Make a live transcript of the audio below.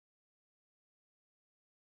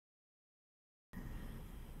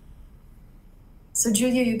So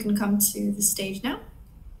Julio, you can come to the stage now.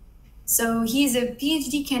 So he's a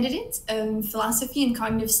PhD candidate in philosophy and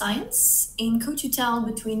cognitive science in cotutelle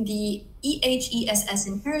between the EHESS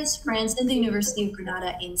in Paris, France, and the University of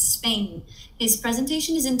Granada in Spain. His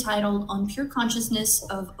presentation is entitled On Pure Consciousness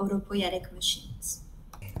of Autopoietic Machines.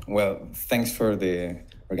 Well, thanks for the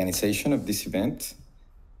organization of this event.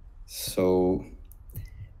 So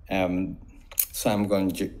I'm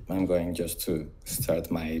going just to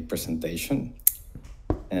start my presentation.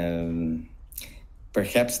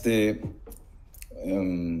 Perhaps the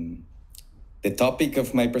topic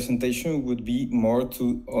of my presentation would be more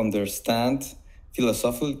to understand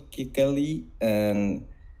philosophically and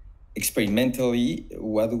experimentally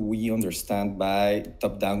what we understand by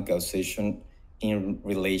top-down causation in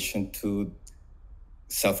relation to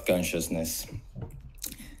self-consciousness.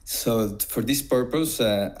 So for this purpose,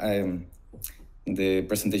 the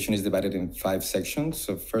presentation is divided in 5 sections.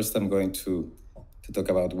 So first I'm going to talk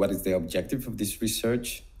about what is the objective of this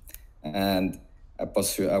research and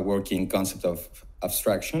a working concept of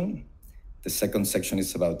abstraction. The second section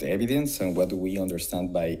is about the evidence and what do we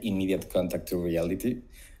understand by immediate contact to reality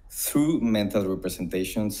through mental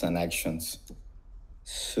representations and actions.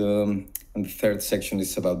 So, and the third section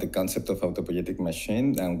is about the concept of autopoietic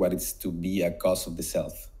machine and what is to be a cause of the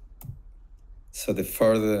self. So the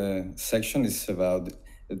fourth section is about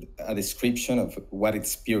a description of what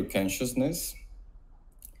is pure consciousness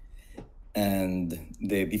and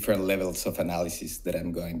the different levels of analysis that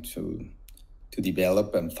I'm going to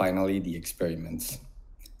develop, and finally the experiments.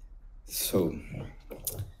 So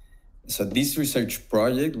this research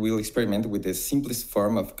project will experiment with the simplest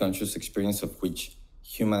form of conscious experience of which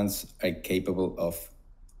humans are capable of,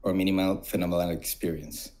 or minimal phenomenal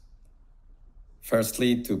experience.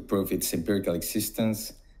 Firstly, to prove its empirical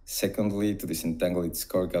existence. Secondly, to disentangle its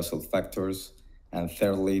core causal factors. And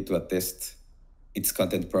thirdly, to attest its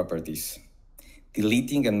content properties,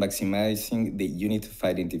 deleting and maximizing the unit of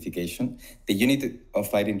identification. The unit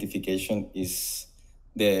of identification is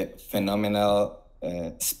the phenomenal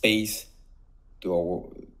space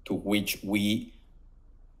to which we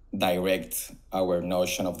direct our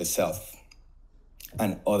notion of the self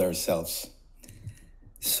and other selves.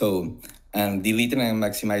 So, and deleting and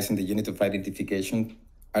maximizing the unit of identification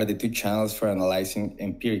are the 2 channels for analyzing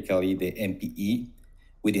empirically the MPE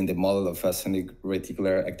within the model of a sonic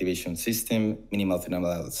reticular activation system, minimal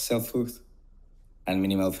phenomenal selfhood, and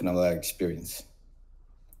minimal phenomenal experience,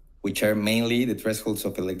 which are mainly the thresholds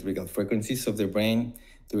of electrical frequencies of the brain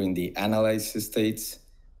during the analyzed states,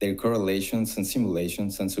 their correlations and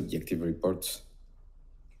simulations and subjective reports.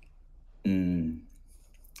 The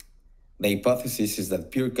hypothesis is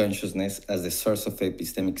that pure consciousness as the source of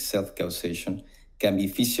epistemic self-causation can be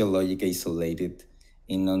physiologically isolated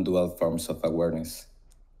in non-dual forms of awareness,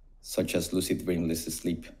 such as lucid dreamless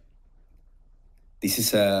sleep. This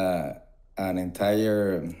is an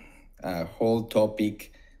entire whole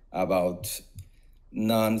topic about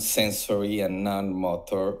non-sensory and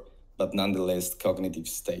non-motor, but nonetheless cognitive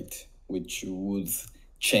state, which would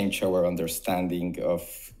change our understanding of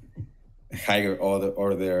higher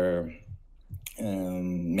order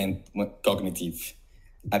cognitive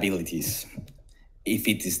abilities, if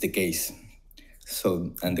it is the case.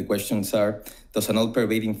 So, and the questions are, does an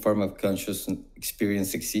all-pervading form of conscious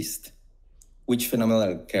experience exist? Which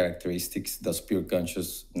phenomenal characteristics does pure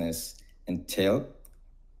consciousness entail?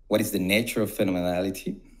 What is the nature of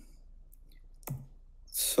phenomenality?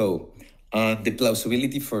 So, the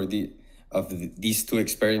plausibility for these 2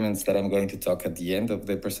 experiments that I'm going to talk at the end of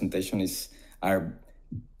the presentation are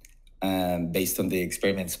based on the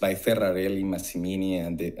experiments by Ferrarelli, Massimini,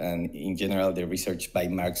 and in general the research by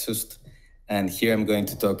Mark Sust. And here I'm going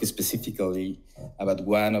to talk specifically about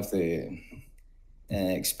one of the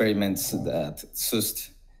experiments that Sust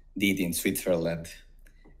did in Switzerland.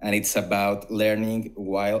 And it's about learning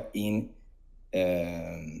while in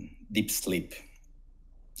deep sleep,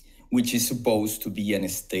 which is supposed to be an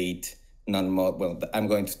state well, I'm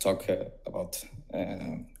going to talk about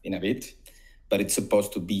in a bit, but it's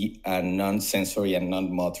supposed to be a non-sensory and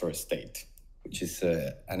non-motor state, which is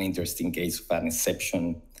an interesting case of an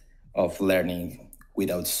exception of learning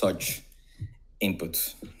without such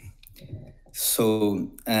inputs.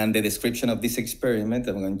 So, and the description of this experiment,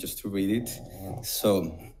 I'm going just to read it.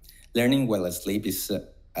 So, learning while asleep is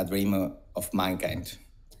a dream of mankind,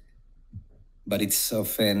 but it's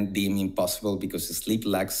often deemed impossible because sleep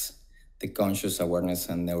lacks the conscious awareness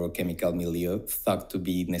and neurochemical milieu thought to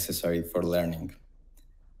be necessary for learning.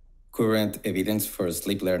 Current evidence for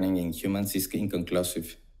sleep learning in humans is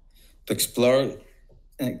inconclusive. To explore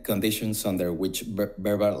conditions under which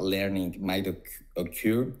verbal learning might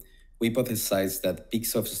occur, we hypothesized that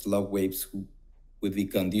peaks of slow waves would be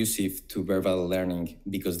conducive to verbal learning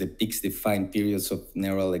because the peaks define periods of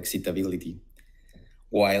neural excitability.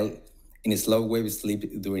 While in a slow wave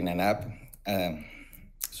sleep during a nap, a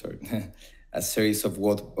series of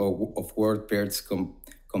word pairs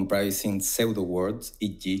comprising pseudo words,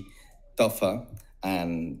 e.g., Toffa,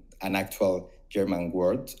 and an actual German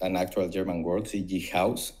word, e.g.,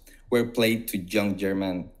 house, were played to young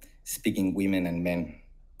German-speaking women and men.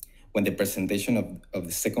 When the presentation of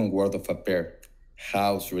the second word of a pair,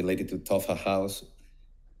 house related to Toffa house,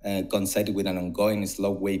 coincided with an ongoing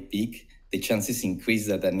slow wave peak, the chances increased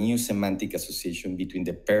that a new semantic association between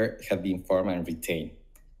the pair had been formed and retained.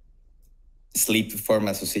 Sleep-form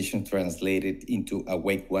association translated into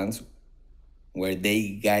awake ones, where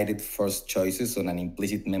they guided first choices on an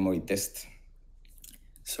implicit memory test.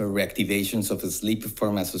 So reactivations of a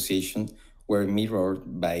sleep-form association were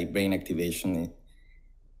mirrored by brain activation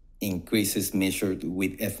increases measured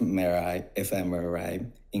with fMRI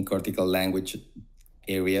in cortical language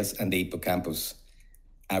areas and the hippocampus,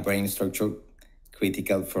 a brain structure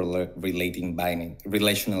critical for relational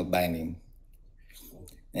binding.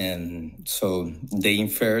 And so they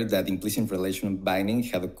inferred that implicit relational binding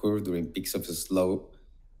had occurred during peaks of slow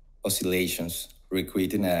oscillations,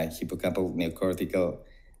 recreating a hippocampal neocortical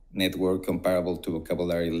network comparable to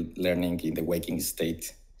vocabulary learning in the waking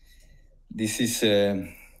state. This is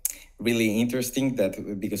really interesting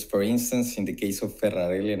because, for instance, in the case of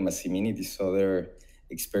Ferrarelli and Massimini, these other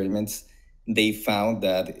experiments, they found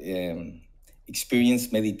that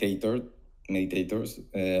experienced meditators,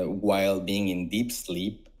 while being in deep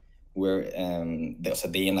sleep,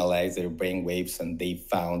 they analyzed their brain waves and they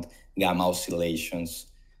found gamma oscillations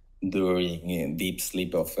during deep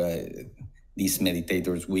sleep of these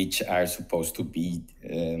meditators, which are supposed to be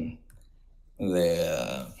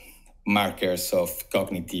the markers of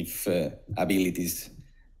cognitive abilities.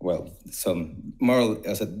 Well, so more or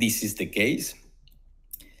less, this is the case.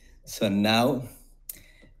 So now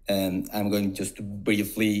I'm going just to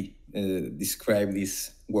briefly describe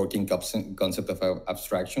this working concept of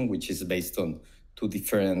abstraction, which is based on two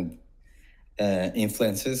different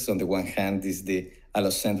influences. On the one hand is the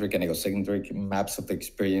allocentric and egocentric maps of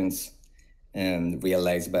experience and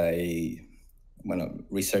realized by,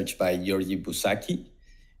 research by Georgi Bousaki,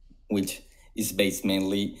 which is based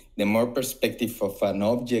mainly the more perspective of an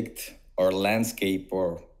object or landscape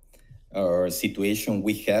or situation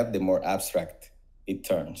we have, the more abstract it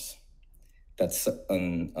turns. That's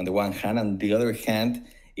on the one hand. On the other hand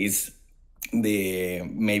is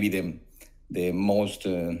maybe the most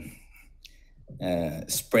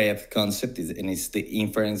spread concept and it's the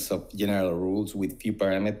inference of general rules with few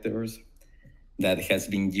parameters that has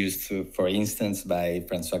been used, for instance, by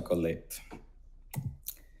Francois Collet.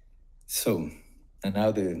 So, and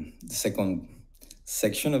now the second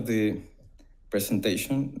section of the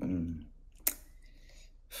presentation.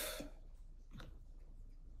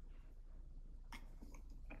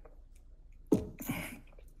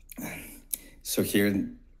 So here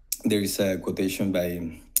there is a quotation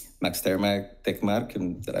by Max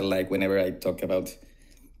Tegmark that I like whenever I talk about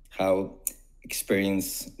how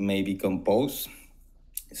experience may be composed.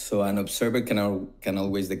 So an observer can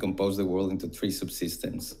always decompose the world into three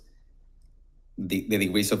subsystems: the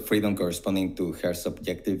degrees of freedom corresponding to her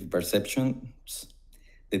subjective perceptions,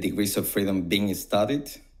 the degrees of freedom being studied,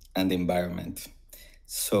 and the environment.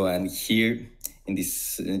 So, and here in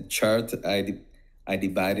this chart, I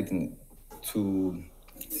divided into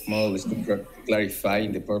more or less to clarify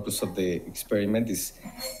the purpose of the experiment is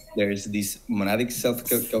there is this monadic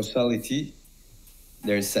self-causality,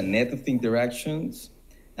 there is a net of interactions,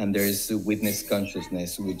 and there is witness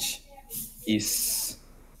consciousness, which is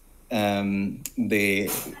a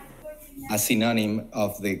synonym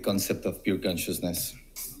of the concept of pure consciousness.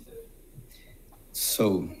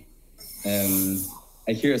 So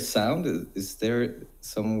I hear a sound. Is there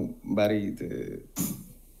somebody,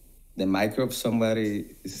 the mic of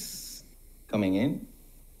somebody is coming in?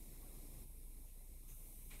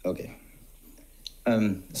 Okay.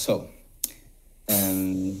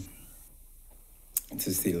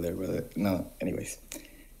 It's still there, but no, anyways.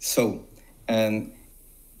 So,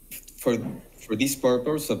 for this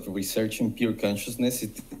purpose of researching pure consciousness,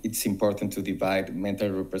 it's important to divide mental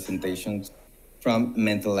representations from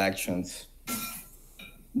mental actions,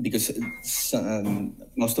 because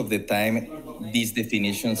most of the time these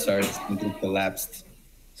definitions are collapsed.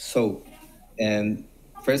 So,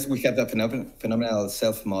 first we have the phenomenal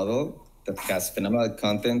self-model that has phenomenal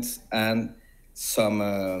contents, and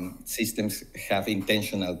some systems have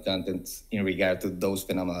intentional contents in regard to those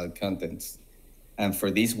phenomenal contents. And for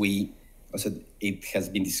this, we also it has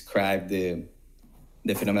been described the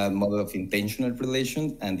phenomenal model of intentional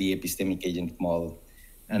relation and the epistemic agent model.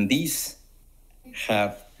 And these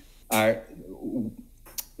are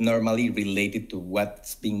normally related to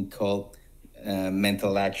what's being called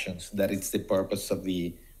mental actions. That is the purpose of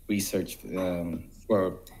the research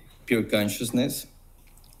for pure consciousness,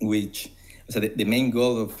 which, so the main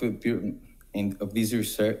goal of this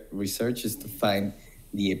research is to find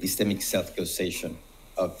the epistemic self-causation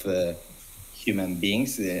of human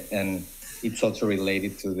beings, and it's also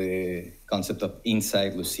related to the concept of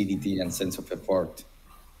insight, lucidity, and sense of effort.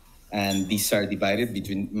 And these are divided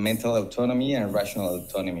between mental autonomy and rational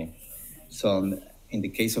autonomy. So in the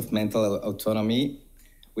case of mental autonomy,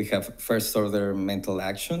 we have first order mental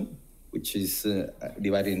action, which is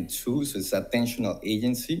divided in two. So it's attentional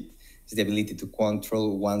agency, it's the ability to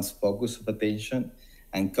control one's focus of attention,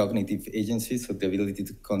 and cognitive agency, so the ability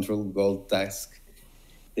to control goal, task,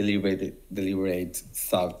 deliberate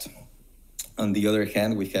thought. On the other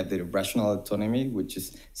hand, we have the rational autonomy, which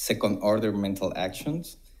is second order mental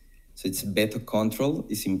actions. So it's better control,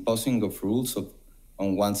 it's imposing of rules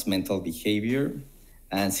on one's mental behavior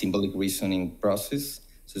and symbolic reasoning process.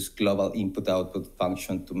 So it's global input-output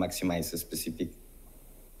function to maximize a specific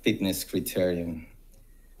fitness criterion.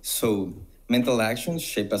 So mental actions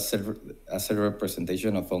shape as a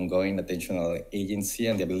representation of ongoing attentional agency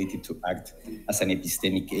and the ability to act as an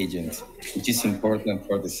epistemic agent, which is important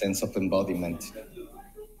for the sense of embodiment.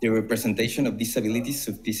 The representation of these abilities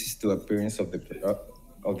suffices to appearance of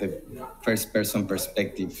the first-person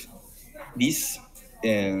perspective. This,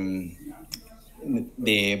 the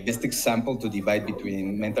best example to divide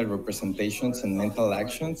between mental representations and mental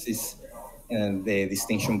actions is the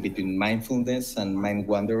distinction between mindfulness and mind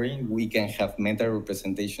wandering. We can have mental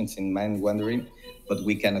representations in mind wandering, but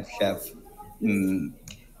we cannot have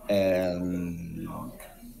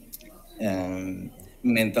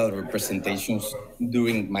mental representations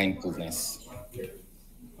during mindfulness.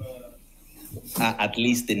 At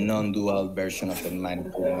least the non-dual version of the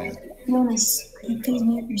mindfulness. Jonas, could you please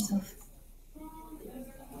mute yourself?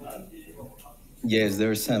 Yes,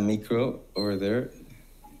 there's a micro over there.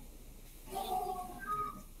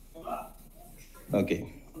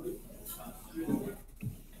 Okay.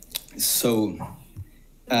 So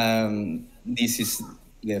this is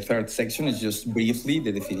the third section. Is just briefly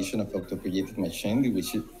the definition of autopoietic machine,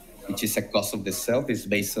 which is a cause of the self. It's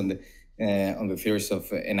based on the theories of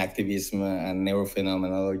enactivism and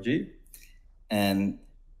neurophenomenology, and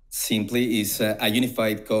simply is a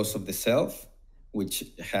unified cause of the self, which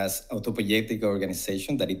has autopoietic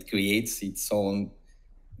organization, that it creates its own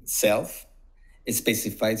self. It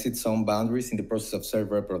specifies its own boundaries in the process of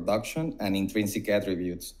self-reproduction and intrinsic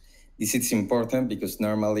attributes. This is important because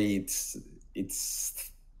normally it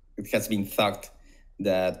has been thought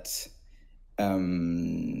that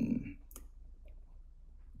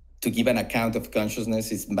to give an account of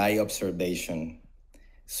consciousness is by observation.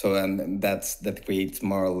 So, and that creates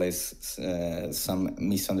more or less some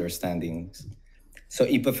misunderstandings. So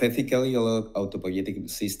hypothetically, all autopoietic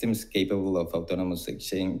systems capable of autonomous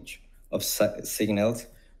exchange of signals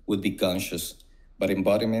would be conscious, but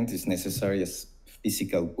embodiment is necessary as a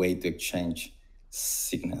physical way to exchange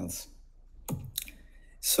signals.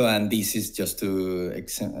 So, and this is just to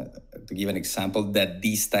give an example that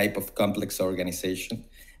this type of complex organization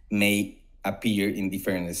may appear in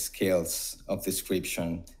different scales of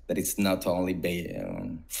description, that it's not only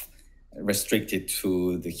restricted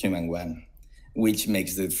to the human one, which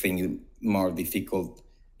makes the thing more difficult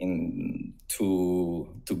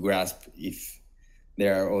to grasp if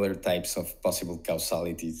there are other types of possible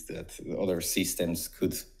causalities that other systems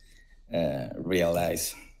could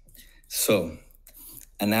realize. So,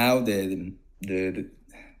 and now the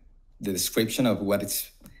description of what is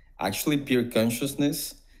actually pure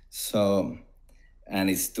consciousness. So, and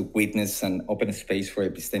it's to witness an open space for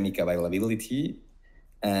epistemic availability.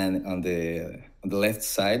 And on the left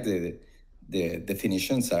side, the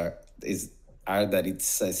definitions are that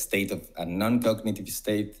it's a state of a non-cognitive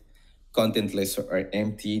state, contentless or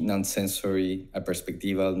empty, non-sensory,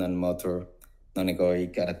 aperspectival, non-motor,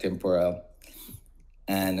 non-egoic, atemporal.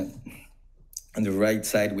 And on the right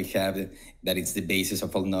side, we have that it's the basis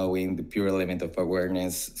of all knowing, the pure element of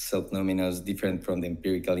awareness, self-numinous, different from the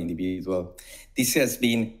empirical individual. This has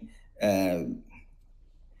been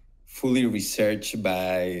fully researched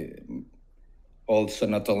by also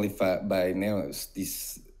not only by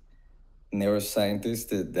these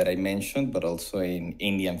neuroscientists that I mentioned, but also in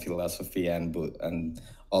Indian philosophy and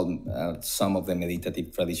some of the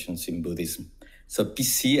meditative traditions in Buddhism. So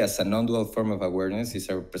PC as a non-dual form of awareness is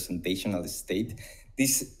a representational state.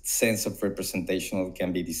 This sense of representational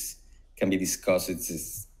can can be discussed.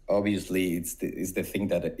 It's the thing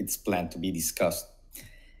that it's planned to be discussed.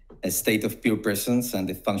 A state of pure presence and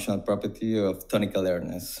the functional property of tonic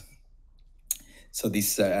alertness. So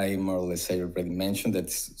this I more or less already mentioned.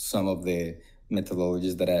 That some of the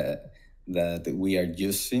methodologies that we are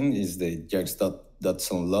using is the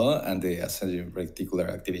Jerks-Dodson law and the ascending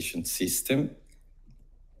reticular activation system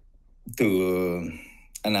to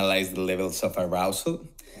analyze the levels of arousal.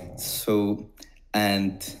 So,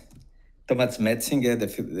 and Thomas Metzinger,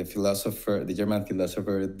 the German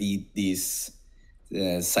philosopher, did this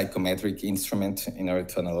psychometric instrument in order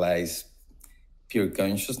to analyze pure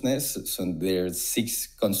consciousness. So there's 6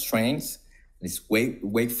 constraints. It's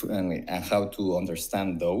wakeful and how to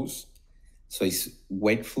understand those. So it's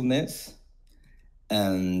wakefulness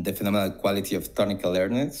and the phenomenal quality of tonic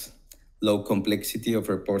alertness, low complexity of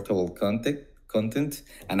reportable content,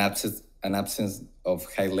 and absence of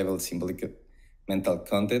high-level symbolic mental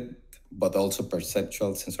content, but also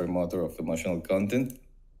perceptual, sensory-motor of emotional content.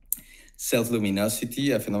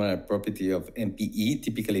 Self-luminosity, a phenomenal property of MPE,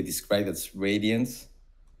 typically described as radiance,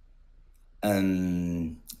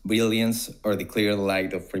 and brilliance or the clear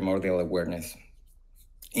light of primordial awareness.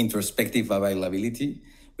 Introspective availability,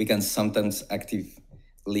 we can sometimes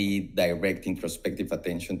actively direct introspective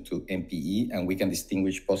attention to MPE, and we can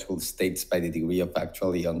distinguish possible states by the degree of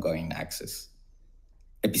actually ongoing access.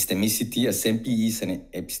 Epistemicity, as MPE is an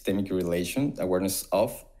epistemic relation, awareness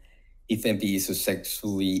of. If MPE is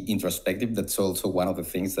successfully introspective, that's also one of the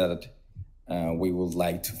things that we would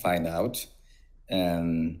like to find out.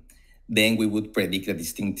 Then we would predict a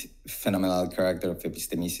distinct phenomenal character of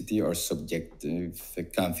epistemicity or subjective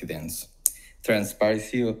confidence.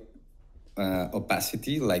 Transparency,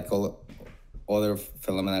 opacity, like all other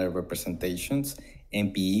phenomenal representations,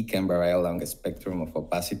 MPE can vary along a spectrum of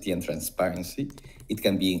opacity and transparency. It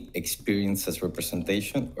can be experienced as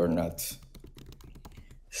representation or not.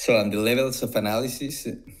 So on the levels of analysis,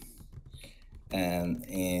 and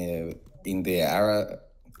in the ARA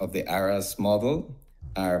of the ARAS model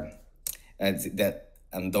are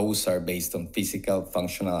and those are based on physical,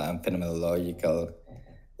 functional, and phenomenological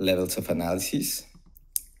levels of analysis.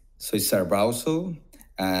 So it's arousal,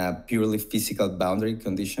 a purely physical boundary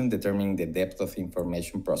condition determining the depth of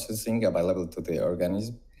information processing available to the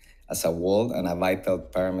organism as a whole and a vital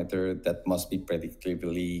parameter that must be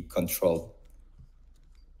predictably controlled.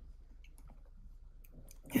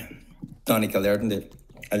 Tonic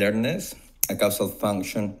alertness, a causal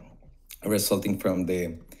function resulting from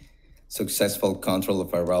the successful control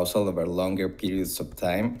of arousal over longer periods of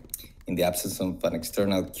time in the absence of an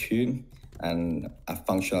external cue, and a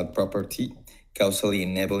functional property causally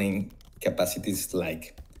enabling capacities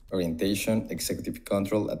like orientation, executive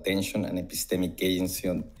control, attention, and epistemic agency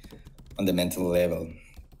on the mental level.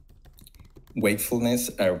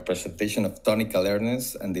 Wakefulness, a representation of tonic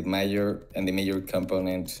alertness and the major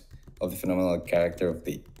component of the phenomenal character of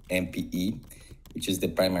the MPE, which is the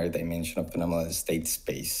primary dimension of phenomenal state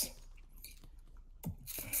space.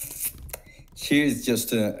 Here is just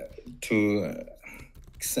to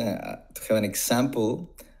have an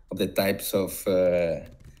example of the types of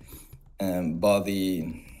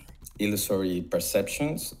body illusory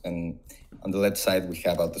perceptions. And on the left side, we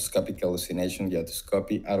have autoscopic hallucination,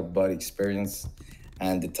 autoscopy, out-of-body experience,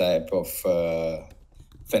 and the type of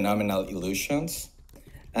phenomenal illusions,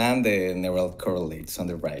 and the neural correlates on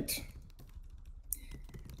the right.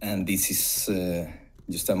 And this is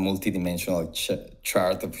just a multidimensional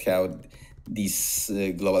chart of how these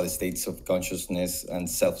global states of consciousness and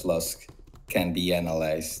self-loss can be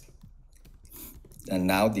analyzed. And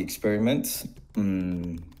now the experiments.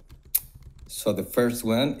 So the first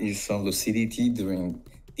one is on lucidity during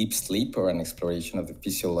deep sleep, or an exploration of the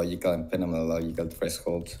physiological and phenomenological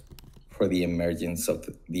threshold for the emergence of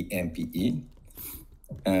the MPE.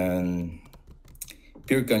 And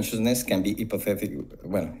pure consciousness can be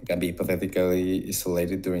hypothetically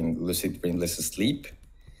isolated during lucid dreamless sleep,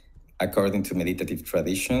 according to meditative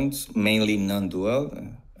traditions, mainly non-dual.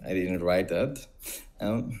 I didn't write that.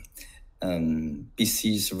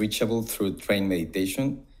 PC is reachable through trained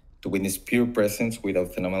meditation to witness pure presence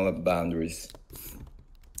without phenomenal boundaries.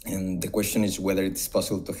 And the question is whether it's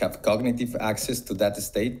possible to have cognitive access to that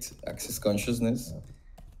state, access consciousness,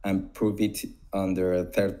 and prove it under a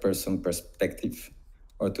third-person perspective,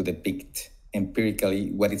 or to depict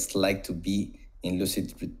empirically what it's like to be in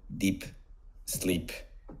lucid deep sleep,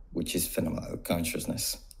 which is phenomenal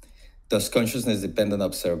consciousness. Thus, consciousness-dependent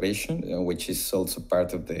observation, which is also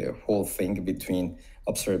part of the whole thing between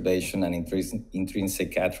observation and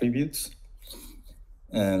intrinsic attributes.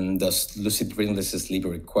 Thus, lucid dreamless sleep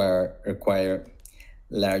require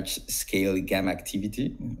large-scale gamma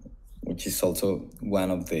activity, which is also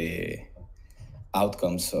one of the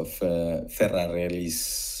outcomes of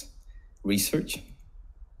Ferrarelli's research.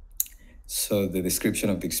 So the description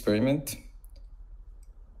of the experiment.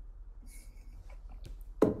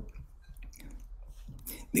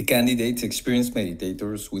 The candidates, experienced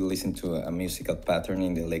meditators, will listen to a musical pattern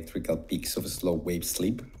in the electrical peaks of slow wave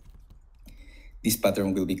sleep. This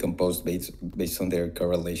pattern will be composed based on their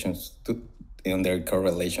correlation to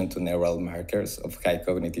neural markers of high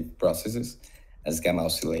cognitive processes as gamma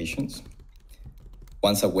oscillations.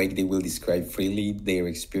 Once awake, they will describe freely their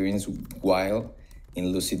experience while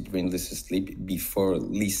in lucid dreamless sleep before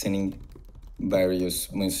listening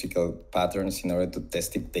various musical patterns in order to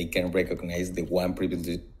test if they can recognize the one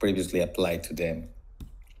previously applied to them.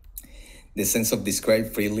 The sense of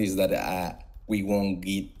describe freely is that we won't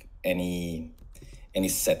get any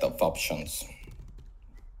set of options.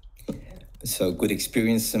 So good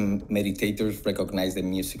experienced meditators recognize the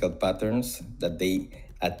musical patterns that they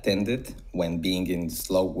attended when being in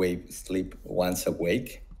slow wave sleep once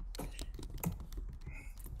awake.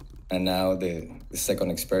 And now the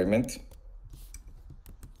second experiment.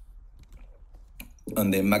 On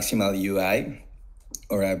the maximal UI,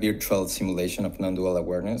 or a virtual simulation of non-dual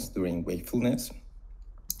awareness during wakefulness,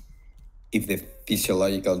 if the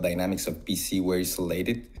physiological dynamics of PC were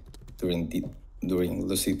isolated during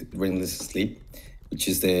lucid dreamless sleep, which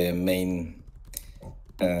is the main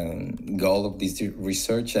goal of this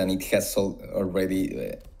research, and it has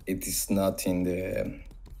already, it is not in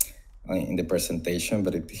the presentation,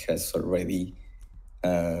 but it has already,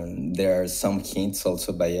 there are some hints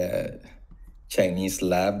also by a Chinese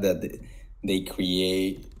lab that they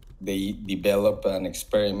develop an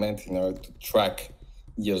experiment in order to track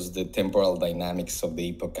just the temporal dynamics of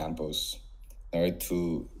the hippocampus in order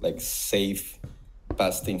to save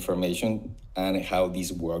past information and how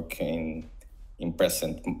these work in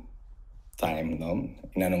present time,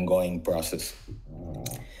 in an ongoing process.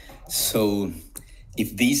 So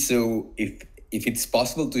if it's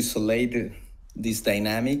possible to isolate these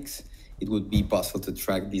dynamics, it would be possible to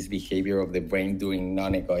track this behavior of the brain during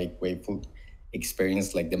non-egoic wakeful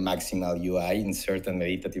experience, like the maximal UI in certain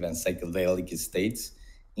meditative and psychedelic states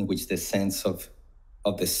in which the sense of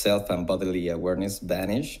the self and bodily awareness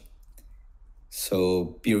vanish.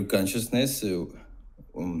 So pure consciousness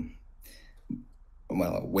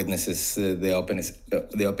witnesses the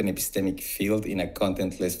open epistemic field in a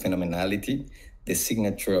contentless phenomenality. The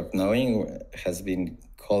signature of knowing has been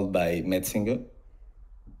called by Metzinger.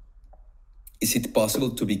 Is it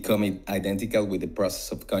possible to become identical with the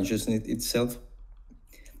process of consciousness itself?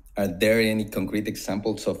 Are there any concrete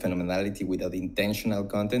examples of phenomenality without intentional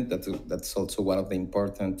content? That's also one of the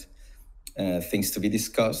important things to be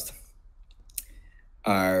discussed.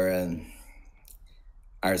 Are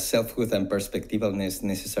selfhood and perspectivalness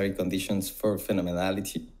necessary conditions for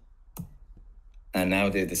phenomenality? And now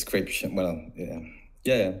the description,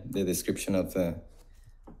 the description of how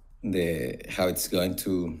it's going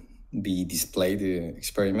to be displayed, the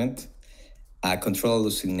experiment. A control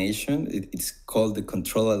hallucination, it's called the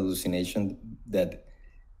control hallucination, that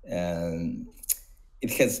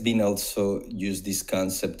it has been also used, this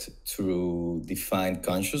concept, to define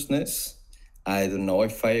consciousness. I don't know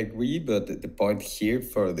if I agree, but the point here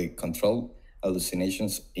for the control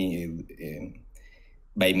hallucinations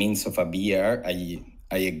by means of a VR,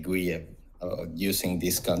 I agree using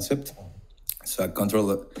this concept. So a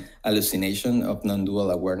control hallucination of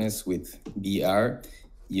non-dual awareness with VR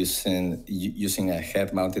using a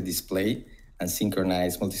head-mounted display and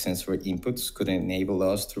synchronized multisensory inputs could enable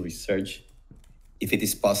us to research if it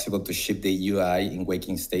is possible to shift the UI in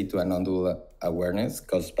waking state to a non-dual awareness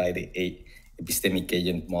caused by the epistemic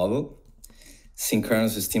agent model.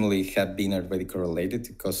 Synchronous stimuli have been already correlated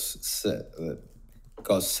to cause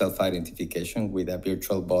self-identification with a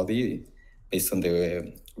virtual body based on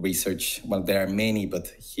the research. Well, there are many, but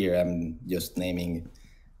here I'm just naming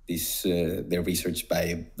this, the research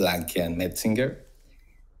by Blanke and Metzinger.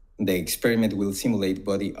 The experiment will simulate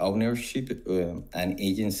body ownership and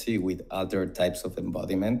agency with other types of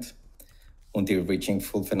embodiment until reaching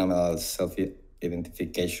full phenomenal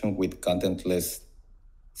self-identification with contentless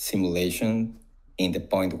simulation in the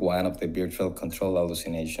point one of the virtual control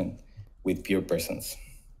hallucination with pure presence.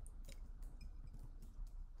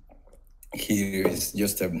 Here is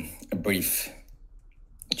just a brief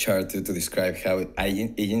chart to describe how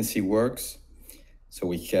agency works. So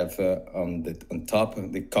we have on top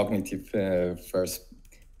the cognitive first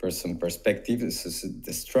person perspective. This is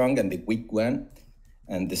the strong and the weak one,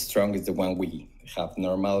 and the strong is the one we have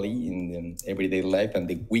normally in everyday life, and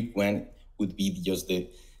the weak one would be just the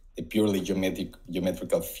purely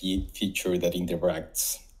geometrical feature that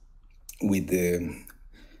interacts. with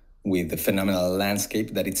the phenomenal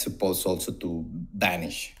landscape that it's supposed also to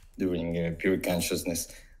vanish during pure consciousness.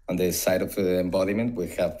 On the side of the embodiment, we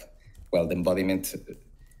have, well, the embodiment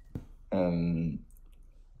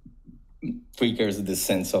triggers the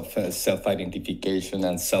sense of self-identification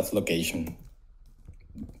and self-location.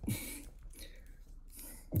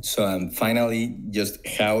 So finally, just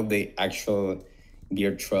how the actual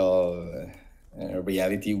virtual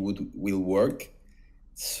reality will work.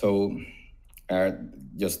 So are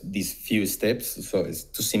just these few steps. So it's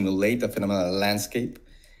to simulate a phenomenal landscape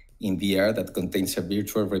in VR that contains a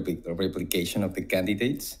virtual replication of the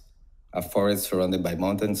candidates, a forest surrounded by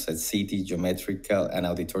mountains, a city, geometrical and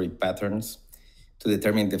auditory patterns, to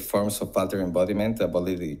determine the forms of alter embodiment, a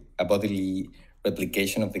bodily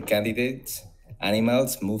replication of the candidates,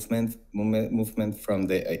 animals, movement from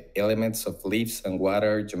the elements of leaves and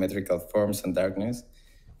water, geometrical forms and darkness,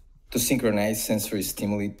 to synchronize sensory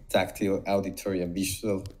stimuli, tactile, auditory, and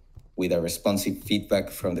visual, with a responsive feedback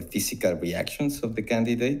from the physical reactions of the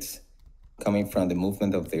candidates, coming from the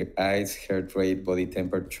movement of their eyes, heart rate, body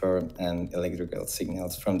temperature, and electrical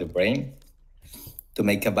signals from the brain, to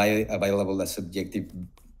make available a subjective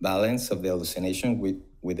balance of the hallucination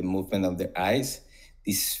with the movement of the eyes.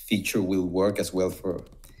 This feature will work as well for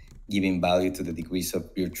giving value to the degrees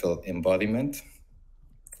of virtual embodiment.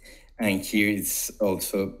 And here is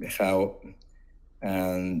also how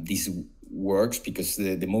this works, because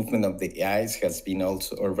the movement of the eyes has been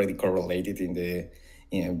also already correlated in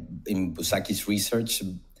Busaki's research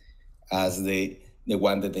as the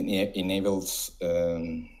one that enables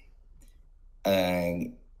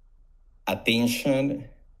attention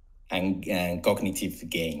and cognitive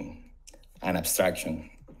gain and abstraction.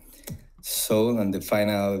 So, and the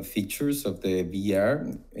final features of the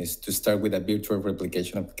VR is to start with a virtual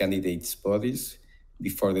replication of candidates' bodies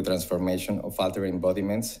before the transformation of alter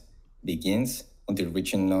embodiments begins until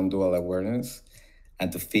reaching non-dual awareness,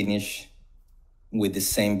 and to finish with the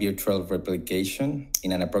same virtual replication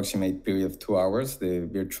in an approximate period of 2 hours. The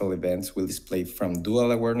virtual events will display from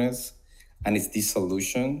dual awareness and its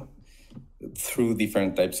dissolution through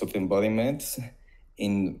different types of embodiments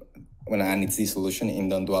and its dissolution in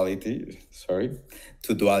non-duality,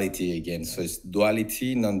 to duality again. So it's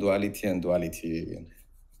duality, non-duality, and duality again.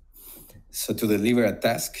 So to deliver a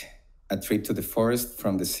task, a trip to the forest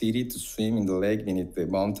from the city, to swim in the lake beneath the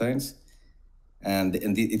mountains. And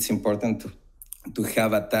it's important to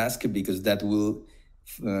have a task, because that will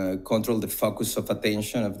control the focus of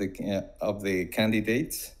attention of the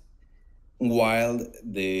candidates, while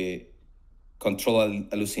the control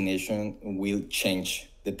hallucination will change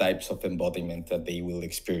the types of embodiment that they will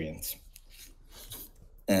experience.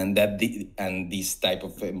 And these types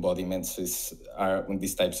of embodiments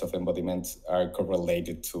are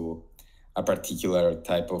correlated to a particular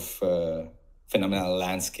type of phenomenal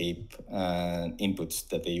landscape and inputs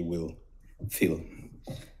that they will feel.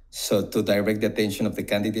 So to direct the attention of the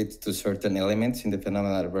candidates to certain elements in the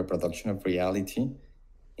phenomenal reproduction of reality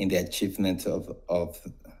in the achievement of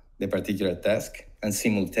the particular task, and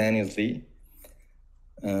simultaneously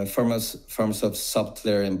forms of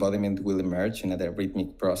subtler embodiment will emerge in a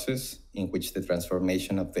rhythmic process in which the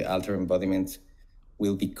transformation of the alter embodiment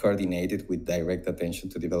will be coordinated with direct attention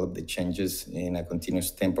to develop the changes in a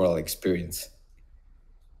continuous temporal experience.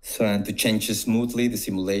 So, and to change smoothly the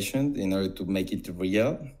simulation in order to make it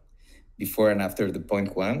real before and after the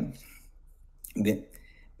point one,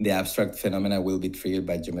 the abstract phenomena will be triggered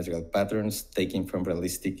by geometrical patterns taken from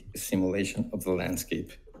realistic simulation of the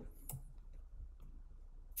landscape.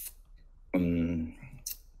 And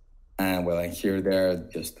here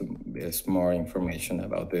there's more information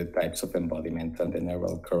about the types of embodiment and the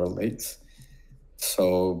neural correlates.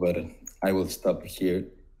 So, but I will stop here.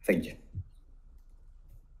 Thank you.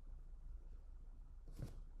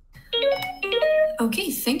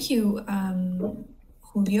 Okay, thank you,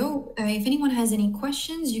 Julio. If anyone has any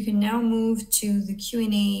questions, you can now move to the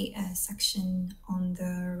Q&A section on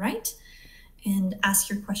the right and ask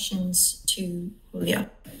your questions to Julio.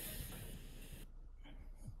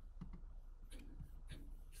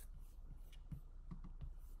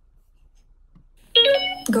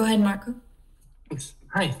 Go ahead, Marco. Thanks.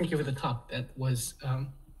 Hi, thank you for the talk. That was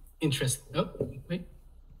interesting. Oh, wait.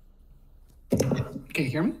 Can you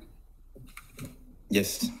hear me?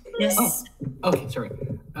 Yes. Yes. Oh, okay, sorry.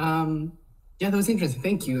 Yeah, that was interesting.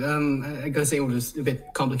 Thank you. I gotta say it was a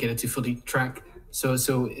bit complicated to fully track. So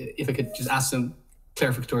if I could just ask some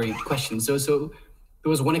clarificatory questions. So there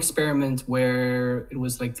was one experiment where it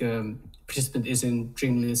was like participant is in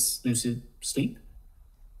dreamless lucid sleep.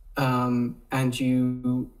 And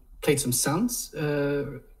you played some sounds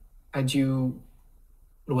and you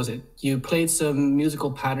what was it? You played some musical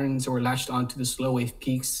patterns or latched onto the slow wave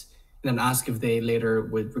peaks and then asked if they later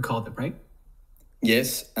would recall them, right?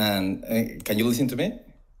 Yes, and can you listen to me?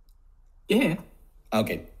 Yeah.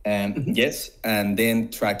 Okay. Yes, and then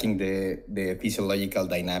tracking the physiological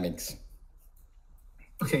dynamics.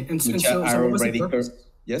 Okay, and so are what was the already purpose?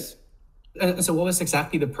 Yes. So what was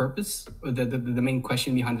exactly the purpose, or the main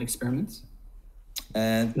question behind the experiments?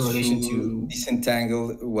 And in relation to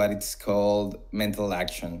disentangle what it's called mental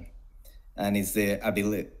action, and it's the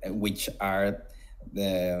ability, which are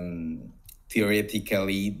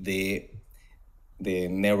theoretically the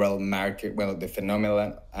neural marker, well, the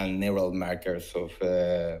phenomena and neural markers of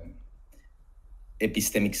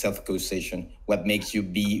epistemic self-causation. What makes you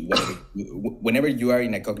be whatever, whenever you are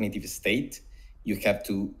in a cognitive state, you have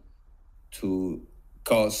to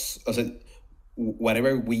cause, also,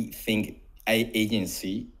 whatever we think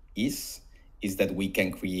agency is that we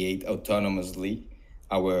can create autonomously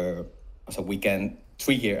so we can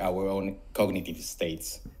trigger our own cognitive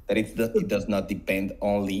states. That it does not depend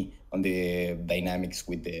only on the dynamics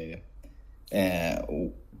with the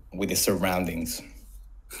surroundings.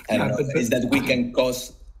 And is that we can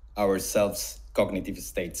cause ourselves cognitive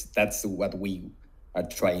states. That's what we are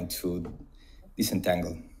trying to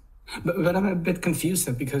disentangle. But I'm a bit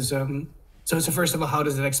confused because so first of all, how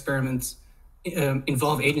does that experiment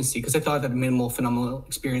involve agency? Because I thought that minimal phenomenal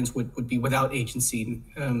experience would be without agency,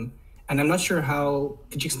 and I'm not sure how.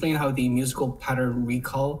 Could you explain how the musical pattern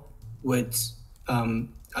recall would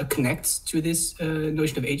connect to this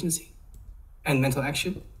notion of agency and mental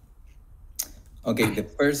action? Okay, the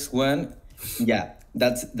first one, yeah,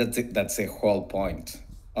 that's a whole point,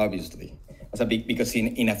 obviously. Because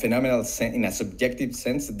in a phenomenal sense, in a subjective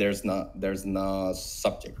sense, there's no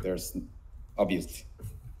subject. There's obviously,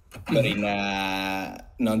 but in a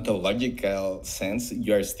ontological sense,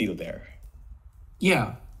 you are still there.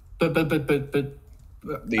 Yeah, but Do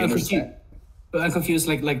you understand? But I'm confused.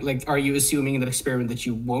 Like, are you assuming in that experiment that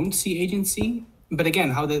you won't see agency? But again,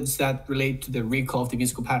 how does that relate to the recall of the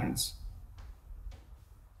musical patterns?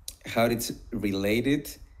 How it's related?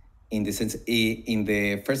 In the sense, in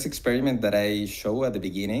the first experiment that I showed at the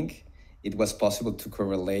beginning, it was possible to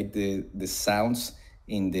correlate the sounds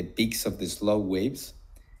in the peaks of the slow waves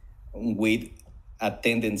with a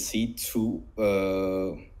tendency to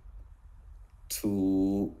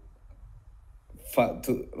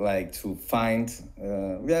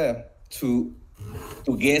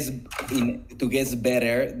guess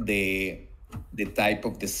better the type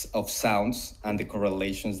of sounds and the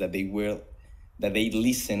correlations that they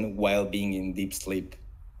listen while being in deep sleep.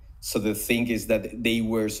 So the thing is that they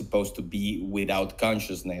were supposed to be without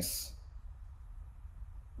consciousness.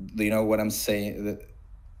 Do you know what I'm saying?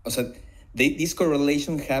 So this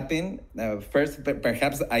correlation happened first.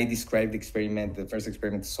 Perhaps I described the first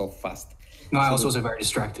experiment so fast. No, I also was very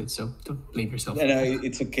distracted, so don't blame yourself. No,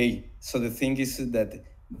 it's okay. So the thing is that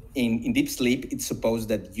in deep sleep, it's supposed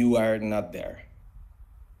that you are not there.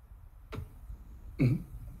 Mm-hmm.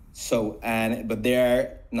 So, but there are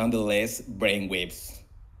nonetheless brain waves.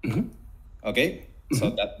 Mm-hmm. Okay? Mm-hmm.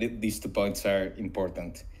 So these 2 points are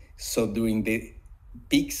important. So during the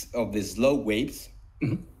peaks of the slow waves,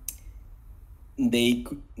 mm-hmm.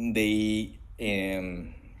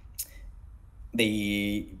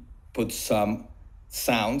 they put some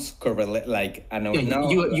sounds correlate, like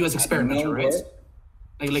you as experimenter, right?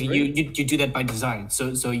 Like you do that by design.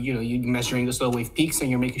 So you're measuring the slow wave peaks and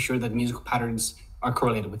you're making sure that musical patterns are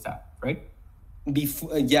correlated with that, right?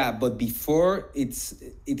 But before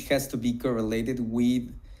it has to be correlated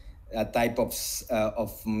with a type of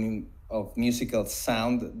musical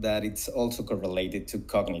sound that it's also correlated to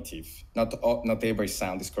cognitive. Not every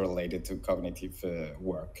sound is correlated to cognitive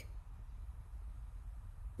work.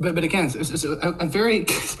 But again, so I'm very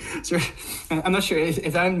sorry. I'm not sure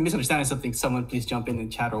if I'm misunderstanding something. Someone please jump in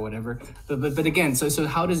and chat or whatever. But again, so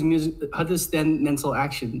how does then mental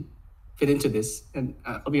action fit into this? And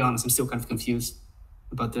I'll be honest, I'm still kind of confused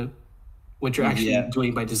about what you're actually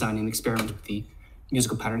doing by designing an experiment with the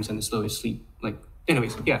musical patterns and the slow sleep. Like,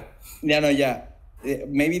 anyways, yeah.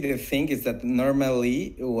 Maybe the thing is that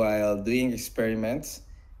normally while doing experiments,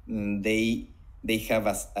 they have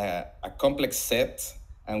a complex set.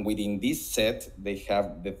 And within this set, they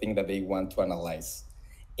have the thing that they want to analyze.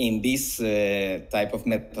 In this type of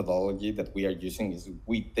methodology that we are using, is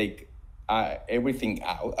we take everything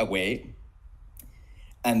away,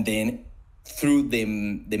 and then through the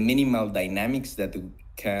minimal dynamics that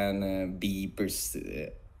can be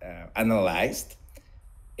analyzed,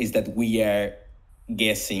 is that we are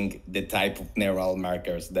guessing the type of neural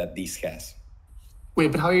markers that this has.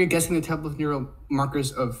 Wait, but how are you guessing the type of neural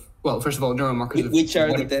markers of Well, first of all, neural markers. Which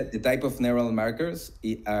are the type of neural markers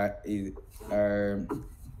are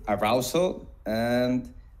arousal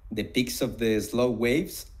and the peaks of the slow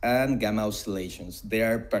waves and gamma oscillations. They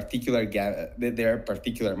are particular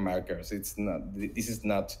markers. This is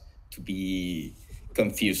not to be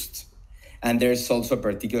confused. And there's also a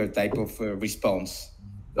particular type of response.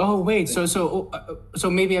 Oh wait, so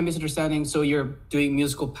maybe I'm misunderstanding. So you're doing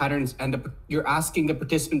musical patterns, and you're asking the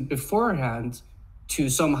participant beforehand to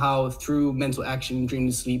somehow, through mental action, dream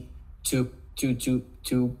sleep, to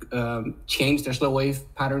change their slow wave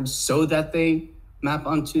patterns so that they map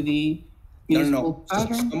onto the musical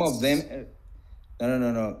patterns? Some of them,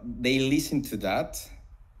 no. They listen to that,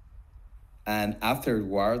 and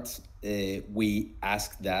afterwards we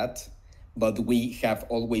ask that. But we have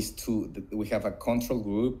always we have a control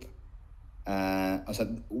group,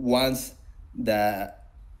 ones that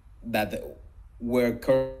were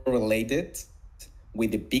correlated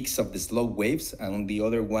with the peaks of the slow waves, and the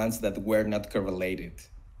other ones that were not correlated.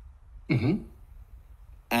 Mm-hmm.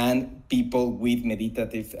 And people with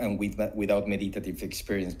meditative and without meditative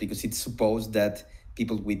experience, because it's supposed that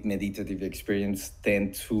people with meditative experience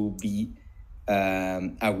tend to be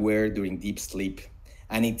aware during deep sleep.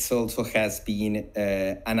 And it also has been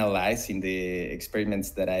analyzed in the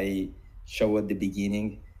experiments that I showed at the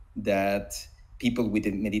beginning, that people with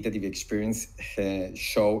a meditative experience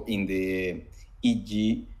show in the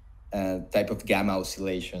EEG type of gamma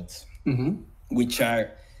oscillations, mm-hmm. which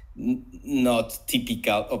are not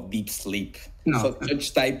typical of deep sleep. No. So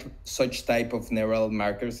such type of neural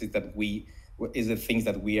markers is the things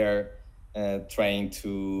that we are trying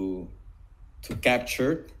to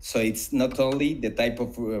capture. So it's not only the type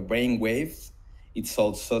of brain waves, it's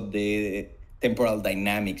also the temporal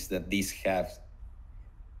dynamics that these have.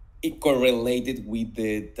 It correlated with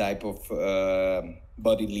the type of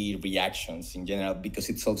bodily reactions in general, because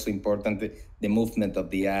it's also important, the movement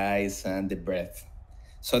of the eyes and the breath.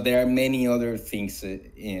 So there are many other things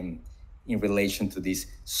in relation to this.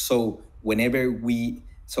 So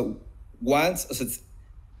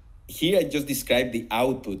here I just described the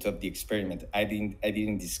output of the experiment. I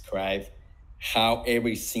didn't describe how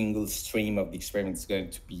every single stream of the experiment is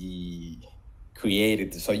going to be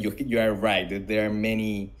created. So you are right that there are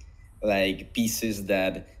many pieces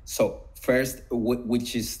that. So first,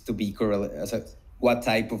 which is to be correlated. So what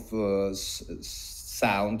type of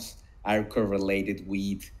sounds are correlated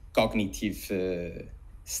with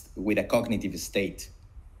with a cognitive state?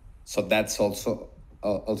 So that's also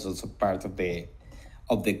part of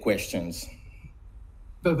the questions.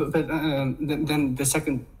 But then the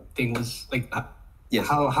second thing was yes.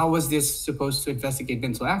 How was this supposed to investigate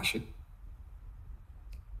mental action?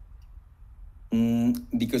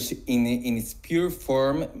 Because in its pure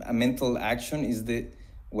form, a mental action is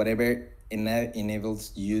whatever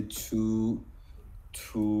enables you to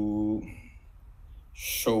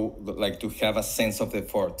show, to have a sense of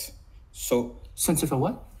effort. So sense of a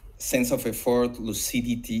what? Sense of effort,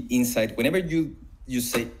 lucidity, insight. Whenever you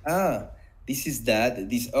say, this is that,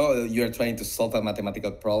 you are trying to solve a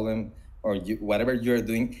mathematical problem, or whatever you are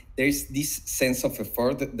doing, there is this sense of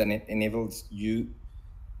effort that enables you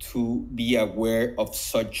to be aware of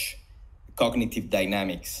such cognitive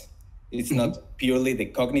dynamics. It's mm-hmm. not purely the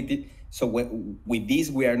cognitive. So with this,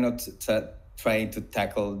 we are not trying to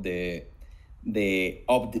tackle the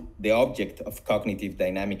object of cognitive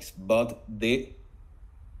dynamics, but the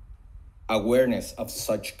awareness of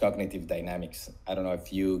such cognitive dynamics. I don't know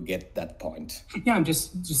if you get that point. Yeah, I'm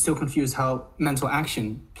just still confused how mental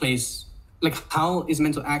action plays. How is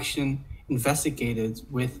mental action investigated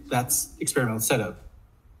with that experimental setup?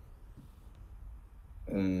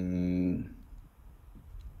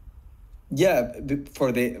 Yeah,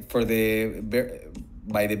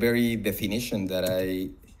 by the very definition that I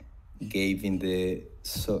gave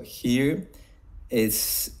here,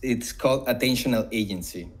 it's called attentional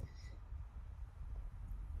agency.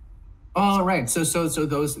 Oh, right. So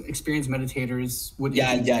those experienced meditators would.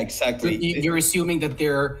 Yeah, exactly. You're assuming that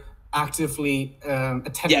they're actively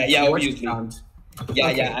attending. Yeah, obviously.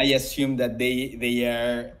 Yeah. I assume that they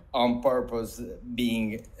are on purpose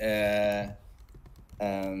being. And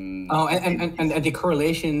the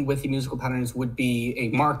correlation with the musical patterns would be a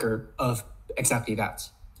marker of exactly that.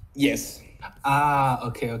 Yes.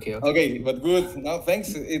 Okay, but good. No,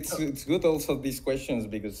 thanks. It's good also these questions,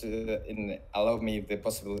 because it allow me the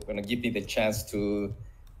possibility, give me the chance to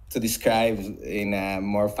describe in a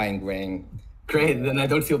more fine grain. Great, then I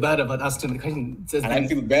don't feel bad about asking the question. And I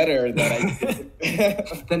feel better that I.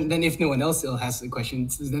 then if no one else still has the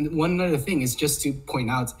questions, then one other thing is just to point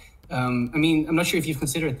out. I'm not sure if you've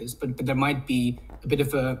considered this, but there might be a bit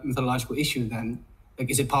of a methodological issue then. Like,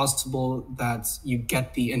 is it possible that you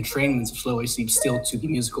get the entrainments of slow wave sleep still to the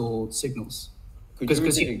musical signals? Could you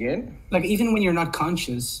repeat again? Like, even when you're not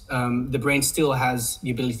conscious, the brain still has the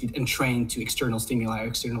ability to entrain to external stimuli or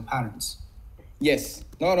external patterns. Yes.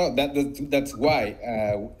 No. That's why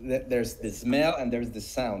there's the smell and there's the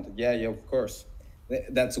sound. Yeah, of course.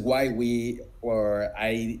 That's why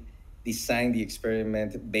I designed the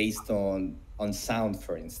experiment based on sound,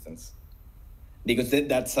 for instance, because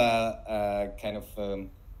that's a kind of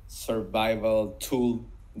survival tool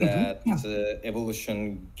that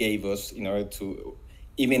evolution gave us in order to,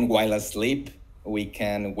 even while asleep, we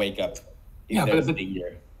can wake up.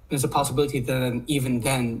 There's a possibility that even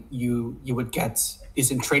then you would get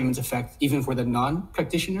this entrainment effect even for the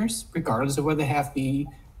non-practitioners, regardless of whether they have the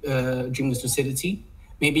dreamless lucidity.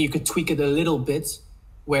 Maybe you could tweak it a little bit,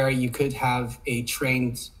 where you could have a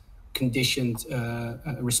trained, conditioned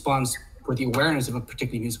response for the awareness of a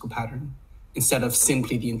particular musical pattern, instead of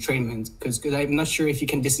simply the entrainment. Because I'm not sure if you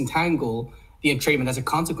can disentangle the entrainment as a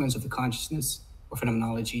consequence of the consciousness or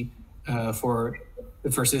phenomenology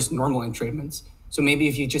versus normal entrainments. So maybe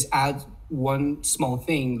if you just add one small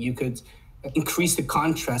thing, you could increase the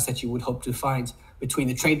contrast that you would hope to find between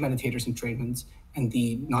the trained meditators' entrainments and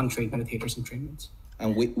the non-trained meditators' entrainments.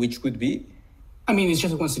 And which would be? I mean, it's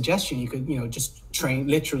just one suggestion. You could, just train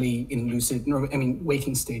literally in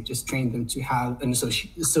waking state, just train them to have an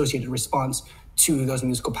associated response to those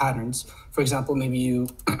musical patterns. For example, maybe you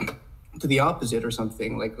do the opposite or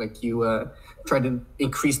something, like you try to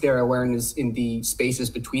increase their awareness in the spaces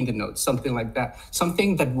between the notes, something like that.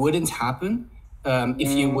 Something that wouldn't happen if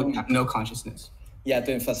you would have no consciousness. Yeah,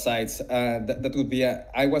 to emphasize, that would be,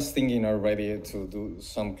 I was thinking already to do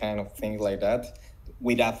some kind of thing like that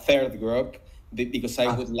with a third group, because I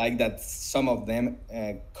would like that some of them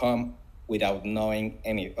come without knowing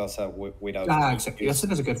any, also without. Exactly. That's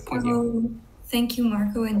a good point. So, thank you,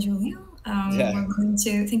 Marco and Julio. We're going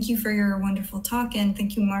to thank you for your wonderful talk, and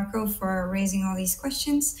thank you, Marco, for raising all these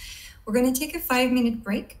questions. We're going to take a 5-minute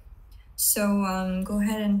break. So go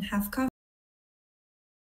ahead and have coffee.